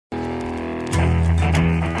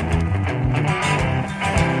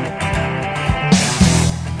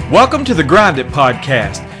Welcome to the Grind It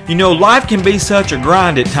Podcast. You know, life can be such a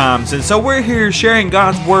grind at times, and so we're here sharing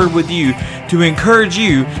God's Word with you to encourage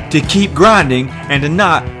you to keep grinding and to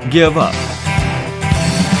not give up.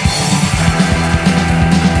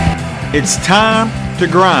 It's time to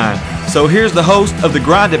grind. So here's the host of the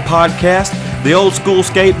Grind It Podcast, the old school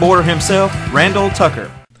skateboarder himself, Randall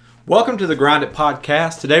Tucker. Welcome to the Grind It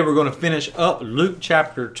Podcast. Today we're going to finish up Luke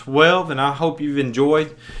chapter 12, and I hope you've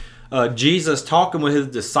enjoyed Jesus talking with his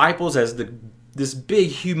disciples as this big,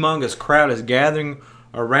 humongous crowd is gathering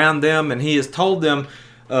around them, and he has told them,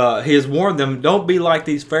 he has warned them, don't be like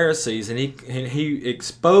these Pharisees, and he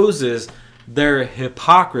exposes their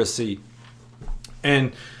hypocrisy,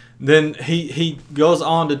 and then he goes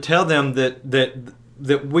on to tell them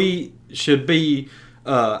that we should be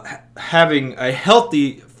having a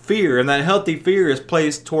healthy fear, and that healthy fear is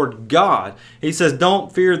placed toward God. He says,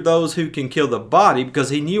 don't fear those who can kill the body, because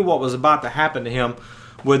he knew what was about to happen to him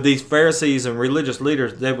with these Pharisees and religious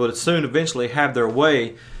leaders. They would soon eventually have their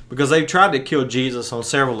way, because they tried to kill Jesus on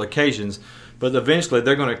several occasions, but eventually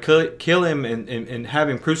they're going to kill him and have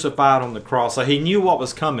him crucified on the cross. So he knew what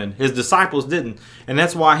was coming. His disciples didn't, and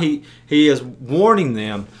that's why he is warning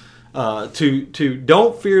them to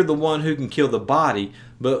don't fear the one who can kill the body,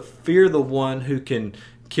 but fear the one who can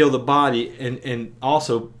kill the body and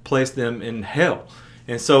also place them in hell.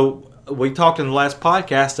 And so we talked in the last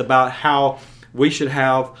podcast about how we should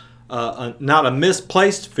have not a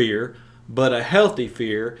misplaced fear, but a healthy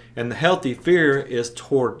fear. And the healthy fear is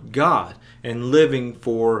toward God and living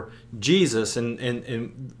for Jesus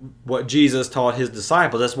and what Jesus taught his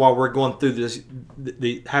disciples. That's why we're going through this,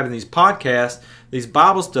 having these podcasts, these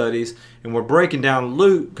Bible studies, and we're breaking down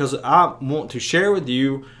Luke, because I want to share with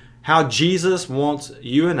you how Jesus wants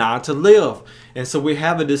you and I to live. And so we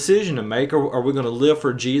have a decision to make. Are we going to live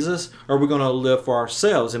for Jesus, or are we going to live for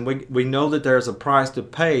ourselves? And we know that there's a price to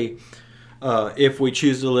pay if we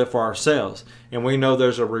choose to live for ourselves. And we know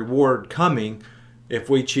there's a reward coming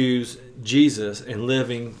if we choose Jesus and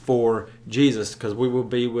living for Jesus, because we will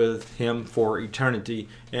be with him for eternity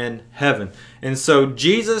in heaven. And so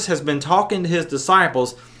Jesus has been talking to his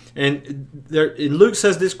disciples, and Luke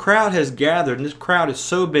says this crowd has gathered, and this crowd is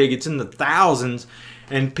so big, it's in the thousands,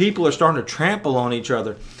 and people are starting to trample on each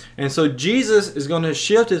other. And so Jesus is going to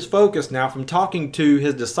shift his focus now from talking to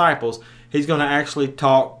his disciples. He's going to actually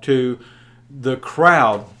talk to the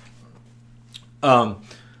crowd.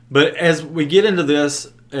 But as we get into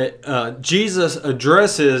this, Jesus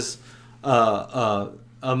addresses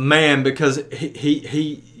a man, because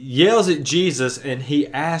he yells at Jesus, and he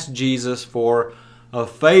asks Jesus for a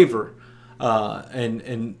favor,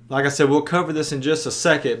 and like I said, we'll cover this in just a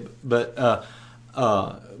second, but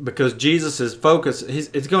because Jesus is focused,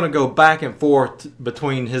 it's going to go back and forth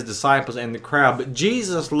between his disciples and the crowd. But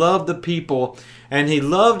Jesus loved the people, and he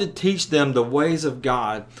loved to teach them the ways of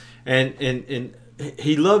God, and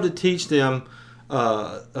he loved to teach them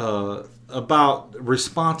about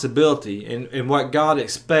responsibility and what God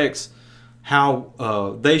expects,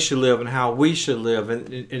 how they should live and how we should live,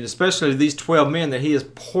 and especially these 12 men that he is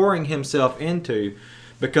pouring himself into,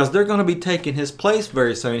 because they're going to be taking his place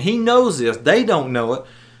very soon. He knows this. They don't know it,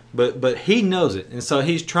 but he knows it. And so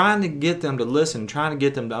he's trying to get them to listen, trying to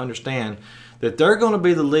get them to understand that they're going to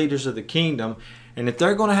be the leaders of the kingdom, and that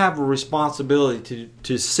they're going to have a responsibility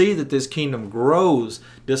to see that this kingdom grows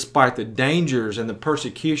despite the dangers and the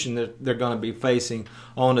persecution that they're going to be facing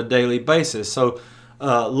on a daily basis. So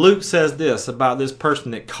Luke says this about this person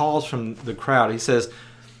that calls from the crowd. He says,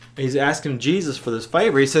 he's asking Jesus for this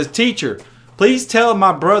favor. He says, "Teacher, please tell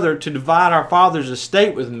my brother to divide our father's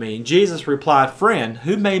estate with me." And Jesus replied, "Friend,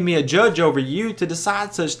 who made me a judge over you to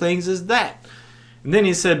decide such things as that?" And then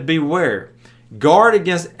he said, "Beware, guard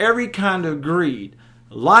against every kind of greed.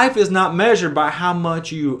 Life is not measured by how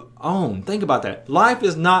much you own." Think about that. Life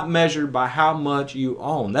is not measured by how much you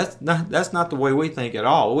own. That's not the way we think at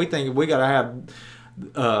all. We think we got to have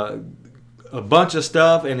a bunch of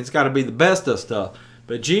stuff, and it's got to be the best of stuff.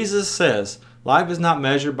 But Jesus says life is not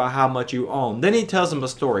measured by how much you own. Then he tells them a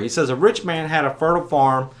story. He says, a rich man had a fertile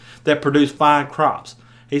farm that produced fine crops.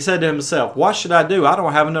 He said to himself, "What should I do? I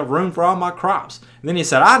don't have enough room for all my crops." And then he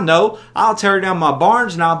said, "I know, I'll tear down my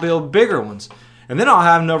barns and I'll build bigger ones. And then I'll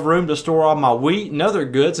have enough room to store all my wheat and other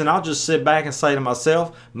goods, and I'll just sit back and say to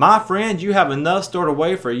myself, 'My friend, you have enough stored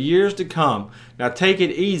away for years to come. Now take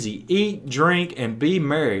it easy, eat, drink, and be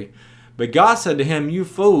merry.' But God said to him, 'You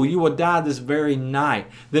fool, you will die this very night.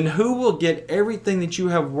 Then who will get everything that you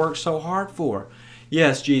have worked so hard for?'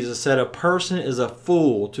 Yes," Jesus said, "a person is a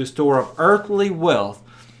fool to store up earthly wealth,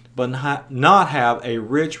 but not have a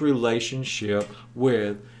rich relationship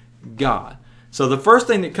with God." So the first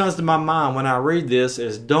thing that comes to my mind when I read this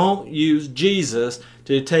is don't use Jesus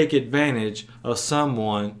to take advantage of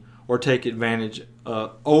someone or take advantage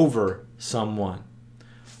over someone.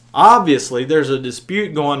 Obviously, there's a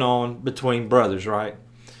dispute going on between brothers, right?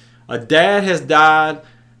 A dad has died.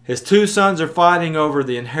 His two sons are fighting over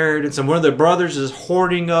the inheritance, and one of the brothers is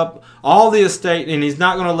hoarding up all the estate, and he's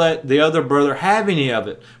not going to let the other brother have any of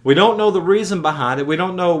it. We don't know the reason behind it. We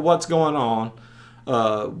don't know what's going on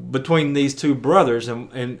between these two brothers,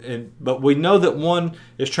 but we know that one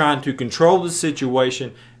is trying to control the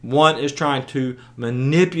situation. One is trying to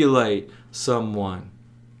manipulate someone.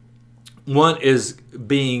 One is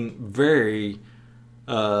being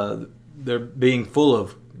they're being full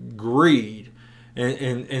of greed.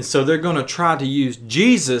 And so they're going to try to use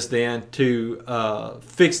Jesus then to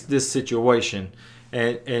fix this situation.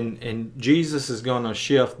 And Jesus is going to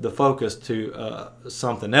shift the focus to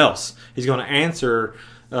something else. He's going to answer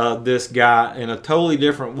this guy in a totally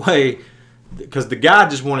different way, because the guy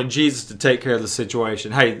just wanted Jesus to take care of the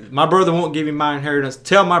situation. Hey, my brother won't give me my inheritance.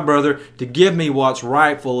 Tell my brother to give me what's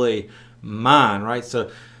rightfully mine, right?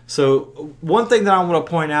 So one thing that I want to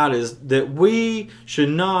point out is that we should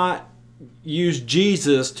not use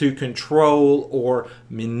Jesus to control or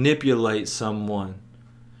manipulate someone.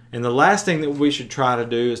 And the last thing that we should try to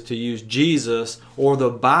do is to use Jesus or the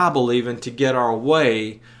Bible even to get our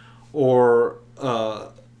way, or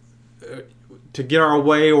to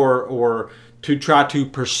to try to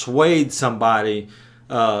persuade somebody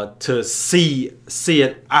to see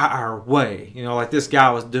it our way. You know, like this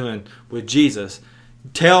guy was doing with Jesus.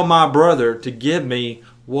 Tell my brother to give me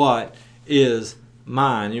what is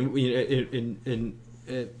mine.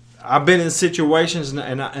 I've been in situations,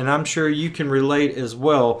 and I'm sure you can relate as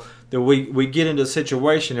well, that we get into a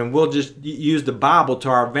situation and we'll just use the Bible to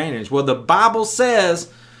our advantage. Well, the Bible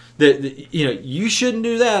says that you shouldn't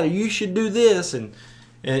do that, or you should do this, and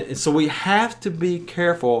so we have to be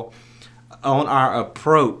careful on our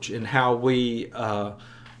approach and how we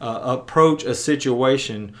approach a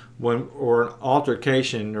situation or an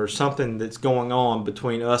altercation or something that's going on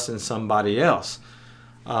between us and somebody else.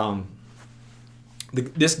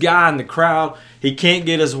 This guy in the crowd, he can't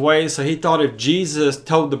get his way, so he thought if Jesus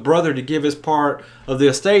told the brother to give his part of the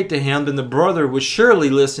estate to him, then the brother would surely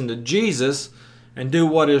listen to Jesus and do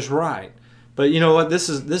what is right. But you know what? This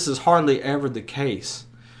is hardly ever the case.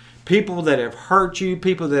 People that have hurt you,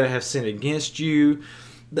 people that have sinned against you,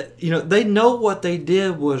 they know what they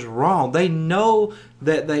did was wrong. They know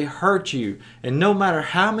that they hurt you. And no matter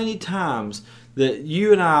how many times that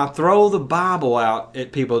you and I throw the Bible out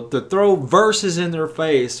at people, to throw verses in their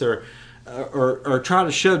face or try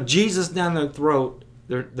to shove Jesus down their throat,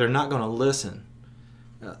 they're not going to listen.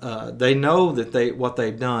 They know that what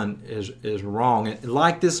they've done is wrong. And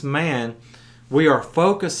like this man, we are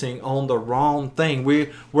focusing on the wrong thing.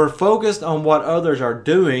 We're focused on what others are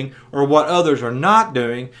doing or what others are not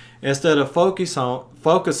doing, instead of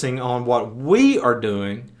focusing on what we are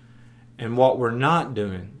doing and what we're not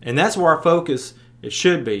doing. And that's where our focus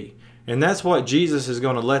should be. And that's what Jesus is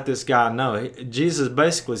going to let this guy know. Jesus is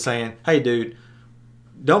basically saying, hey dude,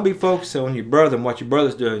 don't be focused on your brother and what your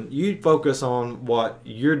brother's doing. You focus on what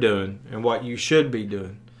you're doing and what you should be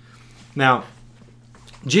doing. Now,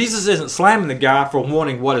 Jesus isn't slamming the guy for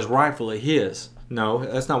wanting what is rightfully his. No,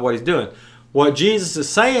 that's not what he's doing. What Jesus is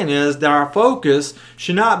saying is that our focus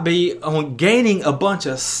should not be on gaining a bunch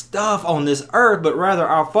of stuff on this earth, but rather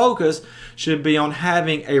our focus should be on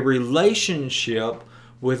having a relationship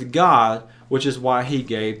with God, which is why he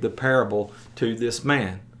gave the parable to this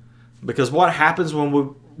man. Because what happens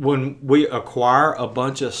when we acquire a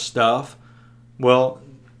bunch of stuff? Well,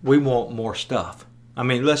 we want more stuff. I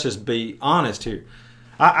mean, let's just be honest here.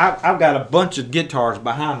 I've got a bunch of guitars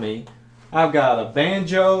behind me. I've got a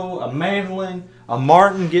banjo, a mandolin, a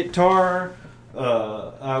Martin guitar.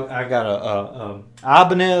 I got a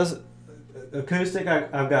Ibanez acoustic.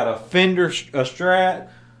 I've got a Fender Strat,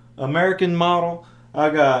 American model. I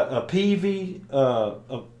got a Peavey,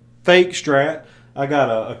 a fake Strat. I got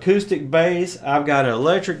an acoustic bass. I've got an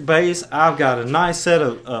electric bass. I've got a nice set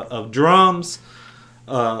of drums.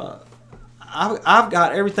 I've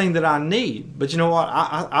got everything that I need. But you know what?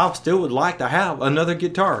 I still would like to have another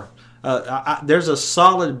guitar. There's a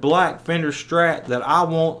solid black Fender Strat that I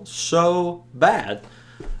want so bad.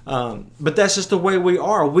 But that's just the way we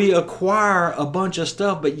are. We acquire a bunch of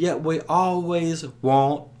stuff, but yet we always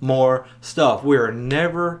want more stuff. We are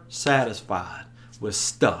never satisfied with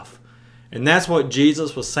stuff. And that's what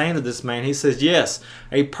Jesus was saying to this man. He says, yes,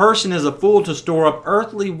 a person is a fool to store up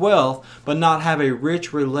earthly wealth, but not have a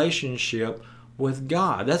rich relationship with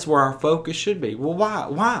God. That's where our focus should be. Well,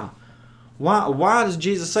 why? Why does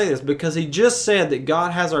Jesus say this? Because he just said that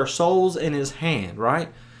God has our souls in his hand, right?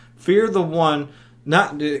 Fear the one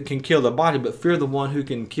not that can kill the body, but fear the one who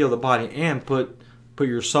can kill the body and put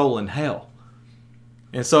your soul in hell.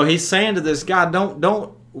 And so he's saying to this guy,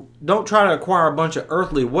 don't try to acquire a bunch of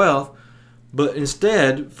earthly wealth, but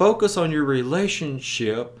instead focus on your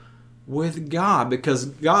relationship with God, because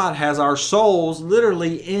God has our souls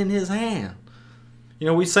literally in his hand. You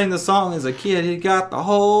know, we sang the song as a kid, he got the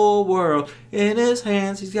whole world in his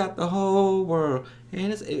hands. He's got the whole world in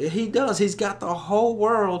his... He does. He's got the whole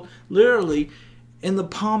world literally in the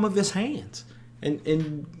palm of his hands.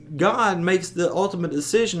 And God makes the ultimate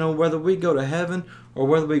decision on whether we go to heaven or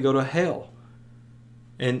whether we go to hell.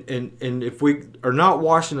 And if we are not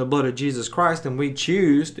washed in the blood of Jesus Christ, then we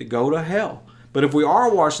choose to go to hell. But if we are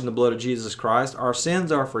washed in the blood of Jesus Christ, our sins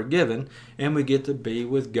are forgiven, and we get to be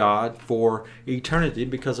with God for eternity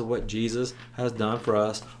because of what Jesus has done for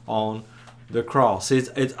us on the cross.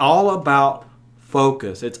 It's all about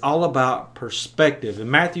focus. It's all about perspective. In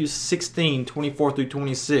Matthew 16, 24 through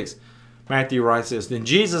 26, Matthew writes this, "Then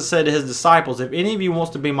Jesus said to his disciples, if any of you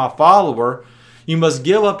wants to be my follower, you must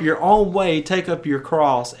give up your own way, take up your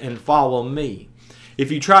cross, and follow me. If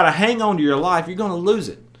you try to hang on to your life, you're going to lose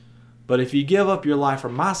it. But if you give up your life for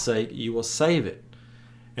my sake, you will save it.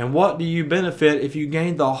 And what do you benefit if you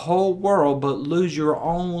gain the whole world but lose your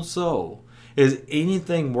own soul? Is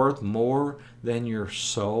anything worth more than your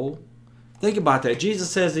soul?" Think about that. Jesus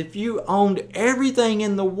says if you owned everything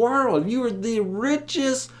in the world, you were the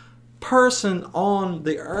richest person on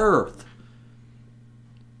the earth,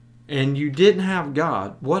 and you didn't have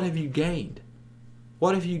God, what have you gained?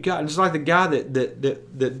 What have you got? Just like the guy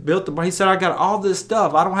that built the barn. He said, I got all this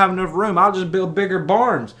stuff. I don't have enough room. I'll just build bigger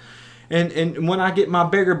barns. And when I get my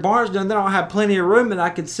bigger barns done, then I'll have plenty of room and I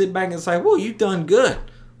can sit back and say, well, you've done good.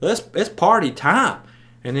 It's party time.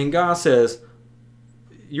 And then God says,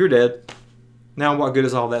 you're dead. Now what good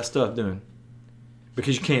is all that stuff doing?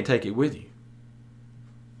 Because you can't take it with you.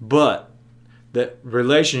 But that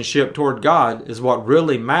relationship toward God is what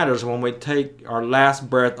really matters when we take our last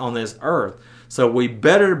breath on this earth. So we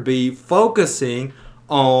better be focusing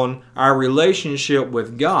on our relationship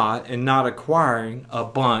with God and not acquiring a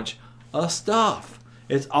bunch of stuff.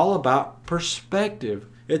 It's all about perspective.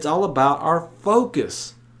 It's all about our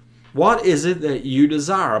focus. What is it that you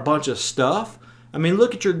desire? A bunch of stuff? I mean,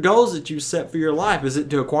 look at your goals that you set for your life. Is it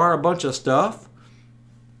to acquire a bunch of stuff?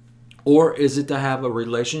 Or is it to have a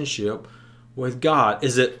relationship with God?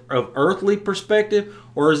 Is it of earthly perspective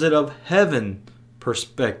or is it of heaven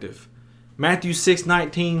perspective? Matthew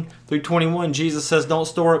 6:19 through 21, Jesus says, don't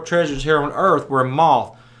store up treasures here on earth where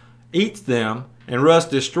moth eats them and rust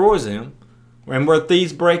destroys them, and where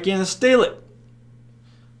thieves break in and steal it.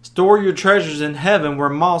 Store your treasures in heaven where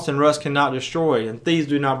moths and rust cannot destroy, and thieves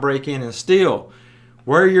do not break in and steal.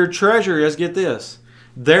 Where your treasure is, get this,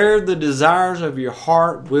 there the desires of your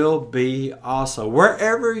heart will be also.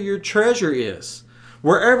 Wherever your treasure is,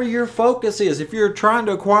 wherever your focus is, if you're trying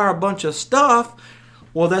to acquire a bunch of stuff,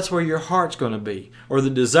 well, that's where your heart's going to be, or the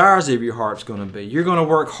desires of your heart's going to be. You're going to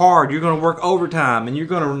work hard. You're going to work overtime, and you're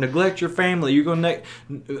going to neglect your family. You're going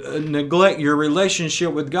to neglect your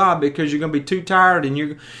relationship with God because you're going to be too tired, and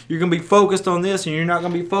you're going to be focused on this, and you're not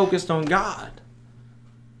going to be focused on God.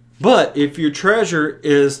 But if your treasure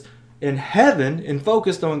is in heaven and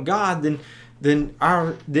focused on God, then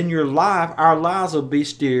your life, our lives will be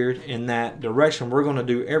steered in that direction. We're going to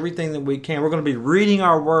do everything that we can. We're going to be reading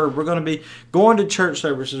our word. We're going to be going to church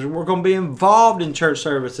services. We're going to be involved in church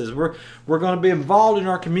services. We're going to be involved in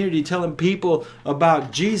our community, telling people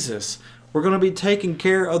about Jesus. We're going to be taking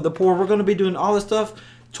care of the poor. We're going to be doing all this stuff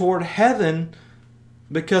toward heaven,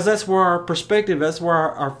 because that's where our perspective, that's where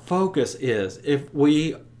our focus is.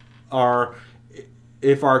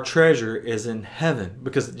 If our treasure is in heaven.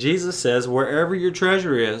 Because Jesus says, wherever your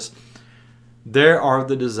treasure is, there are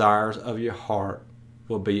the desires of your heart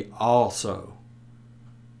will be also.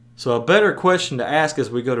 So a better question to ask as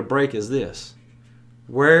we go to break is this: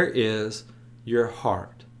 where is your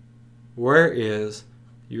heart? Where is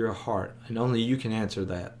your heart? And only you can answer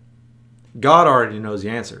that. God already knows the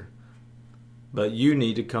answer. But you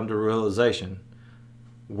need to come to realization,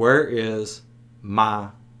 where is my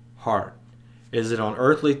heart? Is it on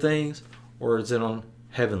earthly things or is it on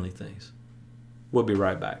heavenly things? We'll be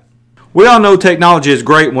right back. We all know technology is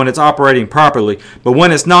great when it's operating properly, but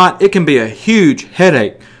when it's not, it can be a huge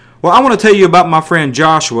headache. Well, I want to tell you about my friend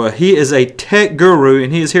Joshua. He is a tech guru,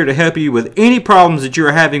 and he is here to help you with any problems that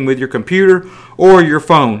you're having with your computer or your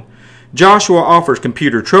phone. Joshua offers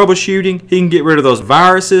computer troubleshooting. He can get rid of those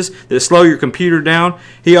viruses that slow your computer down.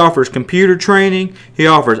 He offers computer training. He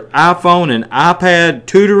offers iPhone and iPad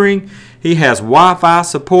tutoring. He has Wi-Fi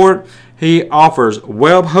support. He offers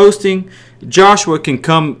web hosting. Joshua can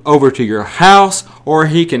come over to your house, or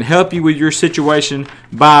he can help you with your situation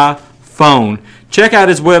by phone. Check out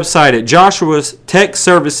his website at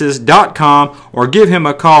joshuastechservices.com or give him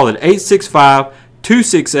a call at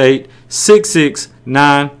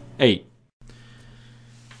 865-268-6698.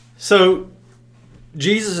 So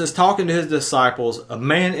Jesus is talking to his disciples. A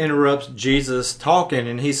man interrupts Jesus talking,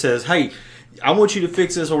 and he says, hey, I want you to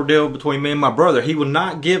fix this ordeal between me and my brother. He will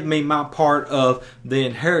not give me my part of the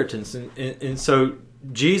inheritance. And so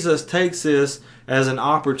Jesus takes this as an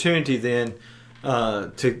opportunity then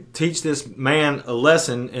to teach this man a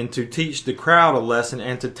lesson, and to teach the crowd a lesson,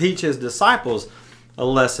 and to teach his disciples a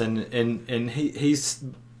lesson. And he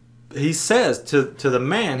says to the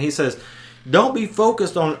man, he says, don't be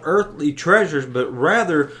focused on earthly treasures, but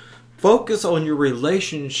rather focus on your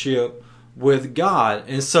relationship with God.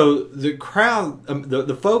 And so the crowd,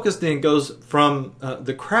 the focus then goes from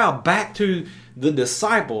the crowd back to the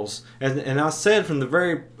disciples. And I said from the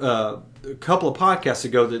very couple of podcasts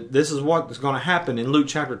ago that this is what is going to happen in Luke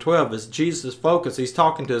chapter 12 is Jesus' focus. He's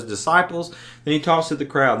talking to his disciples, then he talks to the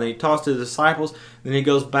crowd, then he talks to the disciples, then he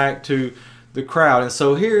goes back to the crowd. And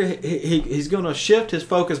so here he's going to shift his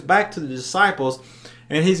focus back to the disciples,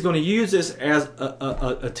 and he's going to use this as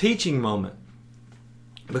a teaching moment.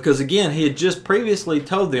 Because again, he had just previously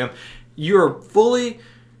told them, you're going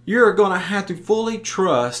to have to fully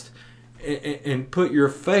trust and put your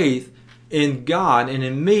faith in God and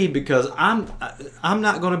in me, because I'm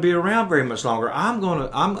not going to be around very much longer. I'm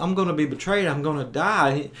going to be betrayed. I'm going to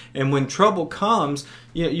die. And when trouble comes,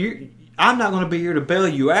 I'm not going to be here to bail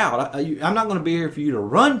you out. I'm not going to be here for you to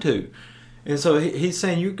run to. And so he's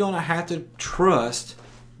saying you're going to have to trust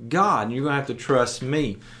God, and you're going to have to trust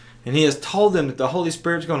me. And he has told them that the Holy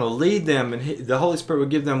Spirit's going to lead them, and the Holy Spirit will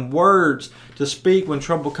give them words to speak when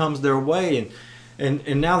trouble comes their way.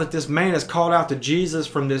 And now that this man has called out to Jesus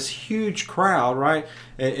from this huge crowd, right,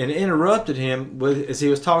 and interrupted him as he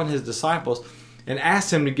was talking to his disciples, and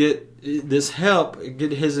asked him to get this help,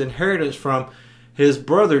 get his inheritance from his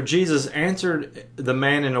brother, Jesus answered the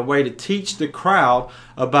man in a way to teach the crowd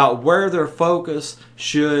about where their focus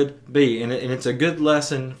should be. And it's a good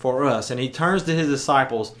lesson for us. And he turns to his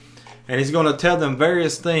disciples, and he's going to tell them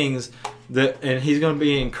various things, and he's going to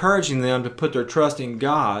be encouraging them to put their trust in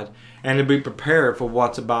God and to be prepared for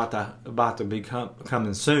what's about to be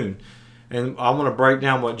coming soon. And I want to break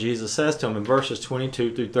down what Jesus says to them in verses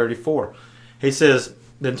 22 through 34. He says,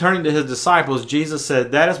 then turning to his disciples, Jesus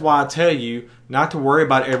said, that is why I tell you not to worry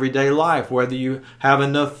about everyday life, whether you have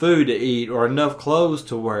enough food to eat or enough clothes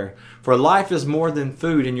to wear. For life is more than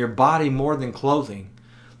food, and your body more than clothing.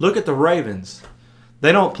 Look at the ravens.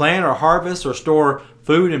 They don't plant or harvest or store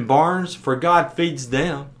food in barns, for God feeds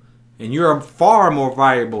them. And you are far more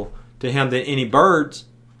valuable to him than any birds.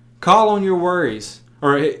 Call on your worries,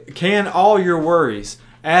 or can all your worries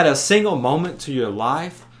add a single moment to your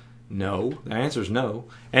life? No. The answer is no.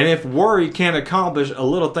 And if worry can't accomplish a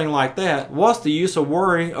little thing like that, what's the use of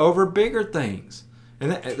worrying over bigger things?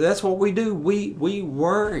 And that's what we do. We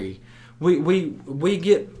worry.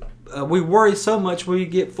 We worry so much we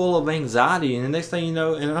get full of anxiety, and the next thing you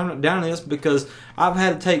know, and I'm not down this because I've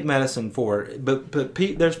had to take medicine for it, but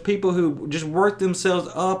there's people who just work themselves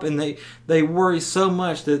up, and they worry so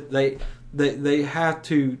much that they have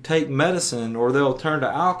to take medicine, or they'll turn to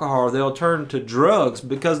alcohol, or they'll turn to drugs,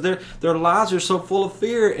 because their lives are so full of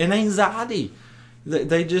fear and anxiety.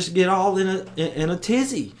 They just get all in a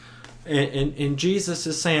tizzy. And Jesus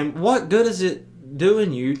is saying, what good is it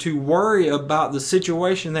doing you to worry about the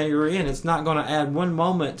situation that you're in? It's not going to add one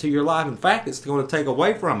moment to your life. In fact, it's going to take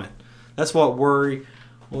away from it. That's what worry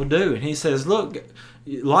will do. And he says, look,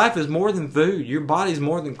 life is more than food. Your body's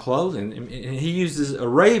more than clothing. And he uses a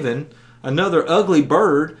raven, another ugly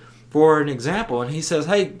bird, for an example. And he says,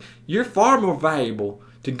 hey, you're far more valuable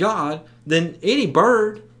to God than any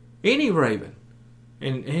bird, any raven.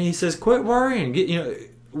 And he says, quit worrying.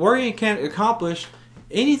 Worrying can't accomplish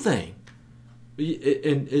anything.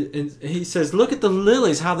 And he says, look at the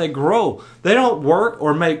lilies, how they grow. They don't work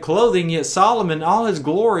or make clothing, yet Solomon, all his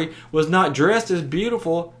glory, was not dressed as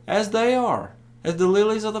beautiful as they are, as the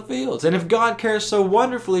lilies of the fields. And if God cares so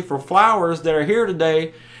wonderfully for flowers that are here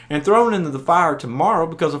today and thrown into the fire tomorrow,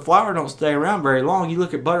 because a flower don't stay around very long. You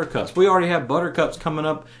look at buttercups. We already have buttercups coming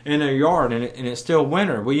up in our yard, and it's still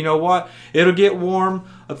winter. Well, you know what? It'll get warm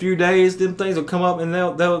a few days. Them things will come up, and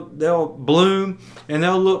they'll bloom, and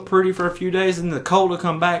they'll look pretty for a few days, and the cold will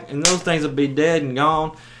come back, and those things will be dead and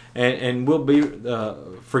gone, and we'll be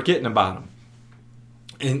forgetting about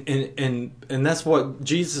them. And that's what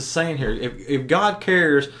Jesus is saying here. If God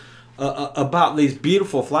cares about these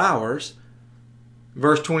beautiful flowers,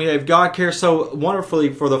 Verse 28, if God cares so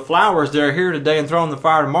wonderfully for the flowers that are here today and thrown in the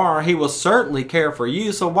fire tomorrow, He will certainly care for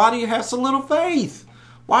you. So why do you have so little faith?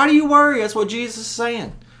 Why do you worry? That's what Jesus is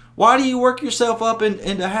saying. Why do you work yourself up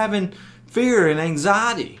into having fear and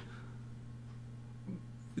anxiety?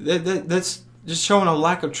 That's just showing a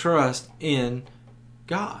lack of trust in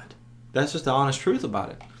God. That's just the honest truth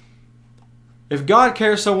about it. If God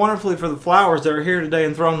cares so wonderfully for the flowers that are here today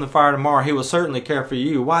and thrown in the fire tomorrow, He will certainly care for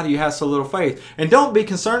you. Why do you have so little faith? And don't be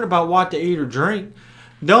concerned about what to eat or drink.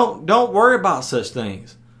 Don't worry about such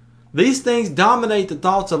things. These things dominate the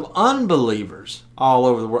thoughts of unbelievers all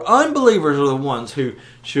over the world. Unbelievers are the ones who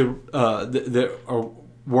should that are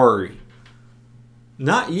worried.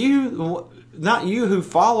 Not you who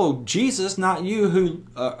follow Jesus, not you who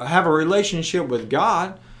have a relationship with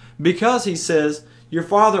God, because He says, your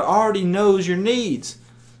Father already knows your needs.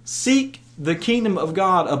 Seek the kingdom of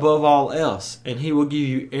God above all else, and He will give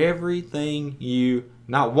you everything you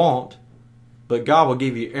not want, but God will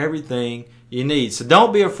give you everything you need. So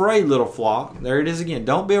don't be afraid, little flock. There it is again.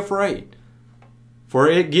 Don't be afraid. For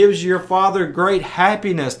it gives your Father great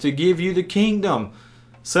happiness to give you the kingdom.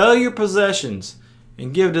 Sell your possessions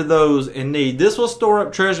and give to those in need. This will store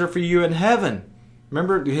up treasure for you in heaven.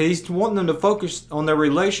 Remember, He's wanting them to focus on their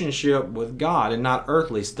relationship with God and not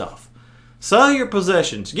earthly stuff. Sell your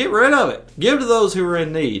possessions. Get rid of it. Give to those who are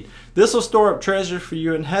in need. This will store up treasure for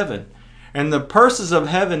you in heaven. And the purses of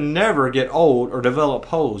heaven never get old or develop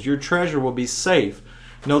holes. Your treasure will be safe.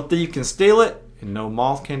 No thief can steal it, and no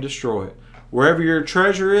moth can destroy it. Wherever your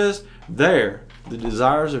treasure is, there the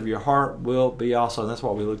desires of your heart will be also. And that's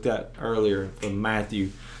what we looked at earlier from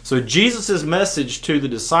Matthew. So Jesus' message to the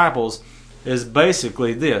disciples is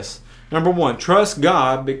basically this. Number one, trust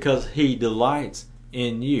God because He delights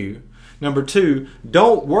in you. Number two,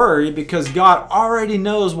 don't worry because God already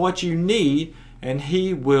knows what you need and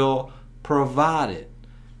He will provide it.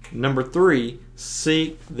 Number three,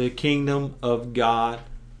 seek the kingdom of God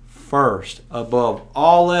first above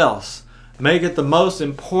all else. Make it the most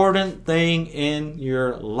important thing in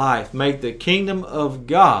your life. Make the kingdom of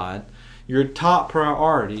God your top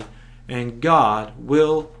priority, and God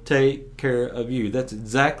will take care of you. That's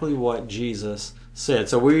exactly what Jesus said.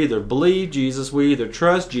 So we either believe Jesus, we either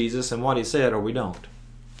trust Jesus and what He said, or we don't.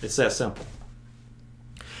 It's that simple.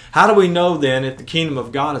 How do we know then if the kingdom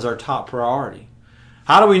of God is our top priority?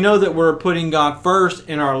 How do we know that we're putting God first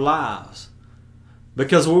in our lives?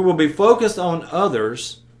 Because we will be focused on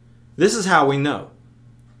others. This is how we know.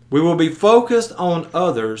 We will be focused on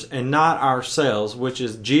others and not ourselves, which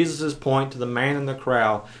is Jesus' point to the man in the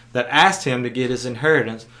crowd that asked him to get his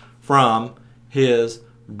inheritance from his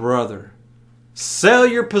brother. Sell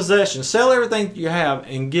your possessions, sell everything you have,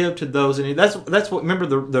 and give to those in need. That's what. Remember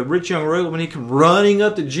the rich young ruler when he came running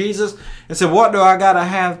up to Jesus and said, "What do I got to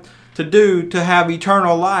have to do to have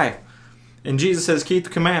eternal life?" And Jesus says, "Keep the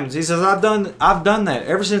commandments." He says, "I've done that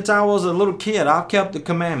ever since I was a little kid. I've kept the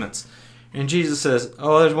commandments." And Jesus says,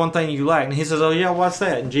 "Oh, there's one thing you lack." And he says, "Oh yeah, what's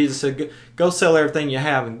that?" And Jesus said, "Go sell everything you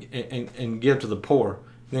have and give to the poor.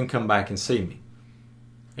 Then come back and see me."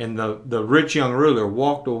 And the rich young ruler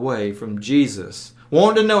walked away from Jesus,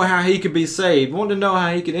 wanting to know how he could be saved, wanting to know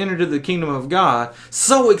how he could enter into the kingdom of God,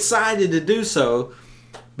 so excited to do so,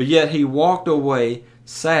 but yet he walked away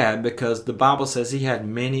sad because the Bible says he had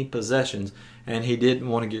many possessions and he didn't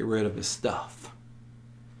want to get rid of his stuff.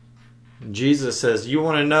 And Jesus says, you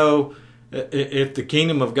want to know if the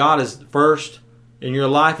kingdom of God is first in your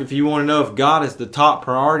life, if you want to know if God is the top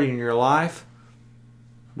priority in your life,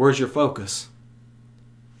 where's your focus?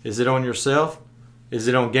 Is it on yourself? Is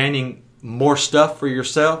it on gaining more stuff for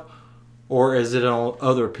yourself? Or is it on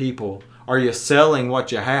other people? Are you selling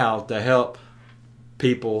what you have to help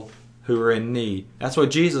people who are in need? That's what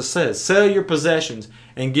Jesus says. Sell your possessions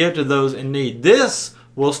and give to those in need. This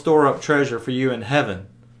will store up treasure for you in heaven.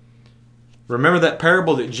 Remember that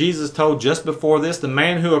parable that Jesus told just before this? The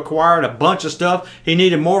man who acquired a bunch of stuff, he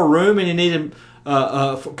needed more room and he needed,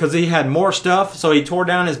 because he had more stuff, so he tore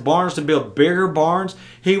down his barns to build bigger barns.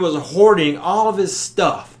 He was hoarding all of his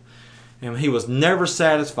stuff, and he was never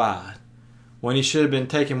satisfied when he should have been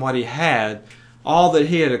taking what he had, all that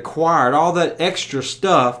he had acquired, all that extra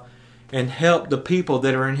stuff, and helped the people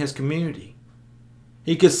that are in his community.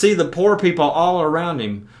 He could see the poor people all around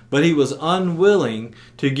him, but he was unwilling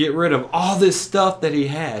to get rid of all this stuff that he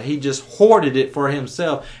had. He just hoarded it for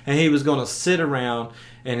himself, and he was going to sit around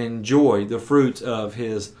and enjoy the fruits of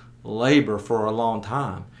his labor for a long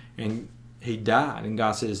time. And he died, and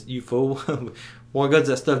God says, "You fool, what good's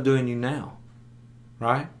that stuff doing you now?"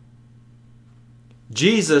 Right?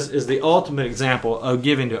 Jesus is the ultimate example of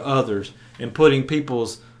giving to others and putting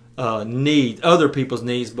people's needs, other people's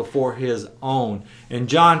needs before his own. In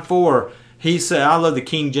John 4, he said, I love the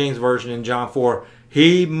King James Version in John 4,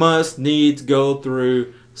 he must needs go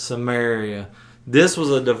through Samaria. This was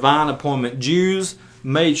a divine appointment. Jews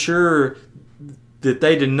made sure that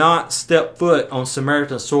they did not step foot on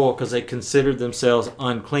Samaritan soil because they considered themselves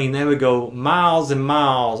unclean. They would go miles and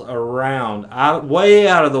miles around, way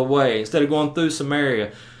out of the way. Instead of going through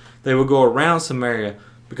Samaria, they would go around Samaria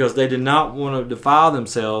because they did not want to defile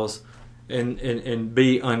themselves and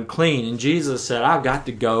be unclean. And Jesus said, I've got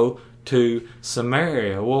to go to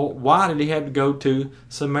Samaria. Well, why did he have to go to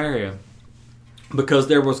Samaria? Because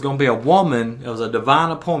there was going to be a woman, it was a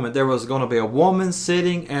divine appointment, there was going to be a woman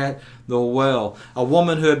sitting at the well. A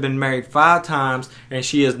woman who had been married 5 times, and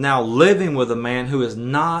she is now living with a man who is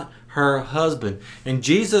not her husband. And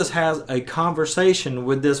Jesus has a conversation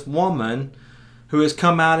with this woman who has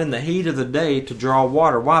come out in the heat of the day to draw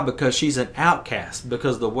water. Why? Because she's an outcast.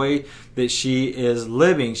 Because the way that she is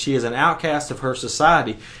living, she is an outcast of her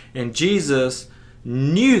society. And Jesus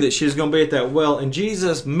knew that she was going to be at that well, and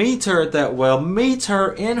Jesus meets her at that well, meets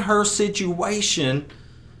her in her situation,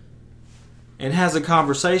 and has a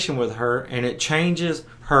conversation with her, and it changes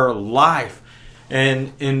her life.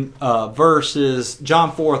 And in verses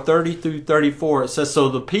John 4:30 through 34, it says, so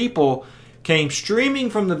the people came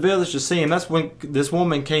streaming from the village to see him. That's when this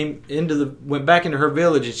woman went back into her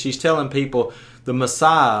village, and she's telling people the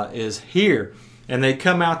Messiah is here, and they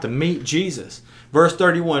come out to meet Jesus. Verse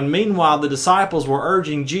 31, meanwhile, the disciples were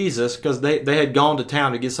urging Jesus because they had gone to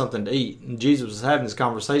town to get something to eat. And Jesus was having this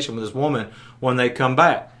conversation with this woman when they come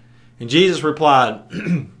back. And Jesus replied,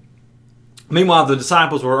 meanwhile, the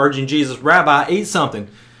disciples were urging Jesus, Rabbi, eat something.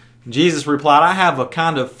 And Jesus replied, I have a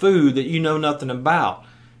kind of food that you know nothing about.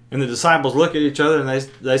 And the disciples look at each other and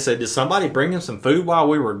they say, did somebody bring him some food while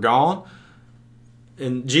we were gone?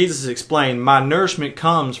 And Jesus explained, my nourishment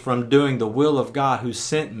comes from doing the will of God who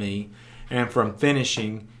sent me, and from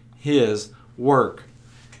finishing his work.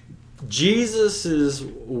 Jesus'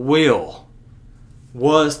 will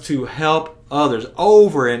was to help others.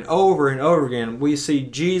 Over and over and over again, we see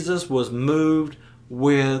Jesus was moved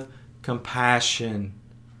with compassion.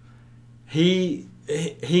 He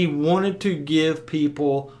wanted to give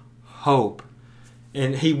people hope,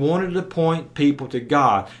 and he wanted to point people to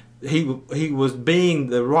God. He was being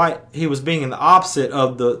the opposite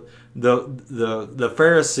of the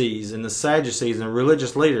Pharisees and the Sadducees and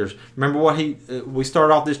religious leaders. Remember what we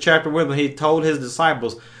started off this chapter with when he told his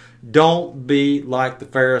disciples, don't be like the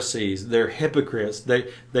Pharisees. They're hypocrites.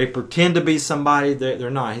 They pretend to be somebody that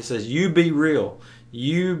they're not. He says, you be real.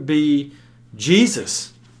 You be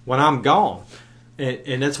Jesus when I'm gone.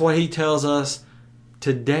 And that's what he tells us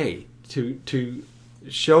today, to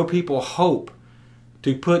show people hope,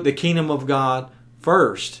 to put the kingdom of God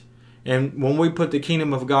first. And when we put the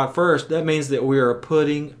kingdom of God first, that means that we are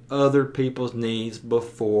putting other people's needs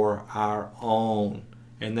before our own.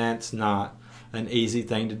 And that's not an easy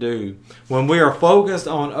thing to do. When we are focused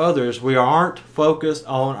on others, we aren't focused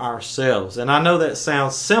on ourselves. And I know that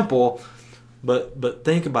sounds simple, but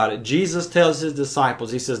think about it. Jesus tells his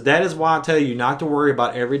disciples, he says, that is why I tell you not to worry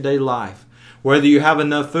about everyday life, whether you have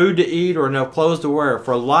enough food to eat or enough clothes to wear.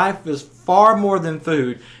 For life is far more than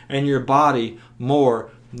food, and your body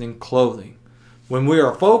more than clothing. When we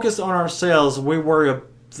are focused on ourselves, we worry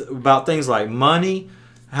about things like money.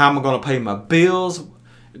 How am I going to pay my bills?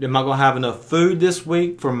 Am I going to have enough food this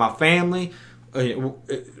week for my family?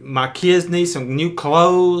 My kids need some new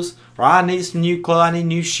clothes, or I need some new clothes. I need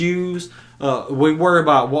new shoes. We worry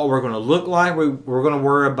about what we're going to look like. We're going to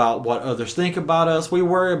worry about what others think about us. We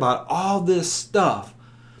worry about all this stuff.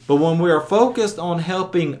 But when we are focused on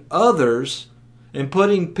helping others and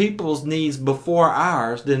putting people's needs before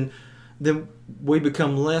ours, then we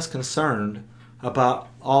become less concerned about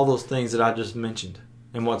all those things that I just mentioned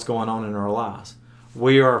and what's going on in our lives.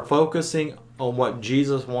 We are focusing on what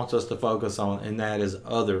Jesus wants us to focus on, and that is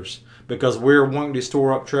others. Because we're wanting to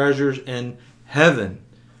store up treasures in heaven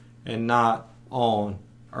and not on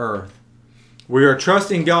earth. We are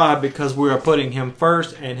trusting God because we are putting him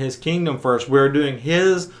first and his kingdom first. We are doing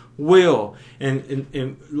his will.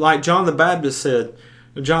 And like John the Baptist said,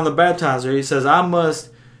 John the Baptizer, he says, I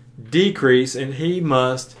must decrease and he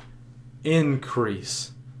must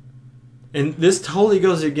increase. And this totally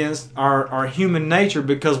goes against our human nature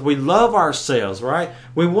because we love ourselves, right?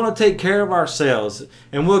 We want to take care of ourselves.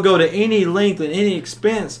 And we'll go to any length and any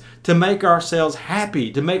expense to make ourselves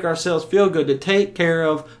happy, to make ourselves feel good, to take care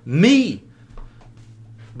of me.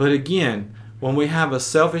 But again, when we have a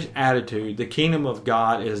selfish attitude, the kingdom of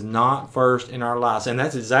God is not first in our lives. And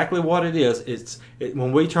that's exactly what it is.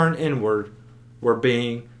 When we turn inward, we're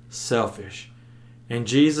being selfish. And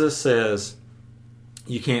Jesus says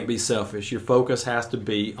you can't be selfish. Your focus has to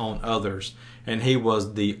be on others. And he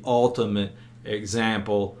was the ultimate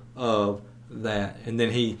example of that. And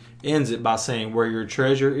then he ends it by saying, where your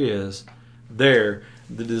treasure is, there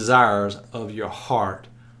the desires of your heart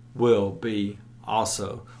will be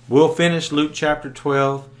also. We'll finish Luke chapter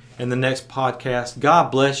 12 in the next podcast.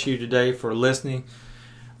 God bless you today for listening.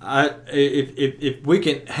 If we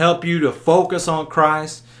can help you to focus on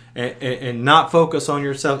Christ and not focus on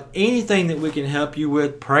yourself, anything that we can help you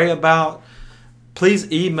with, pray about,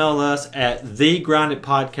 please email us at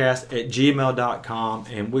thegrindedpodcast@gmail.com,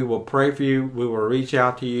 and we will pray for you. We will reach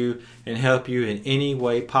out to you and help you in any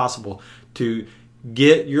way possible to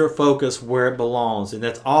get your focus where it belongs, and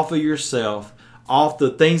that's off of yourself, off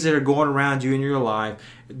the things that are going around you in your life,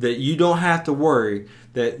 that you don't have to worry,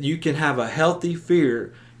 that you can have a healthy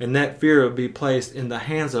fear, and that fear will be placed in the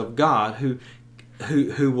hands of God, who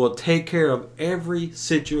will take care of every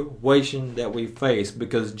situation that we face,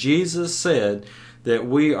 because Jesus said that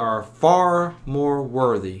we are far more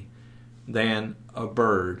worthy than a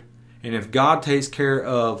bird. And if God takes care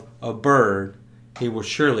of a bird, he will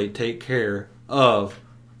surely take care of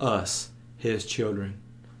us, his children.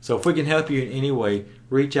 So if we can help you in any way,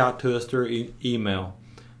 reach out to us through email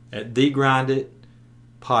at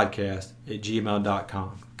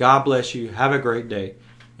thegrindedpodcast@gmail.com. God bless you. Have a great day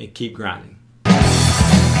and keep grinding.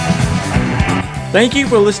 Thank you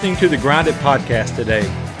for listening to the Grinded Podcast today.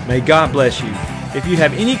 May God bless you. If you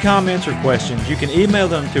have any comments or questions, you can email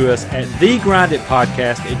them to us at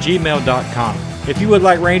thegrindedpodcast@gmail.com. If you would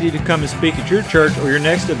like Randy to come and speak at your church or your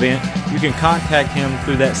next event, you can contact him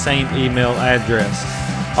through that same email address.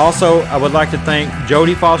 Also, I would like to thank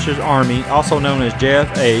Jody Foster's Army, also known as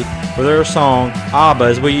JFA, for their song Abba,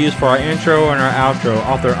 as we use for our intro and our outro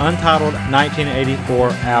off their untitled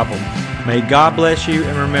 1984 album. May God bless you,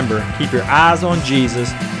 and remember, keep your eyes on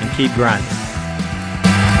Jesus and keep grinding.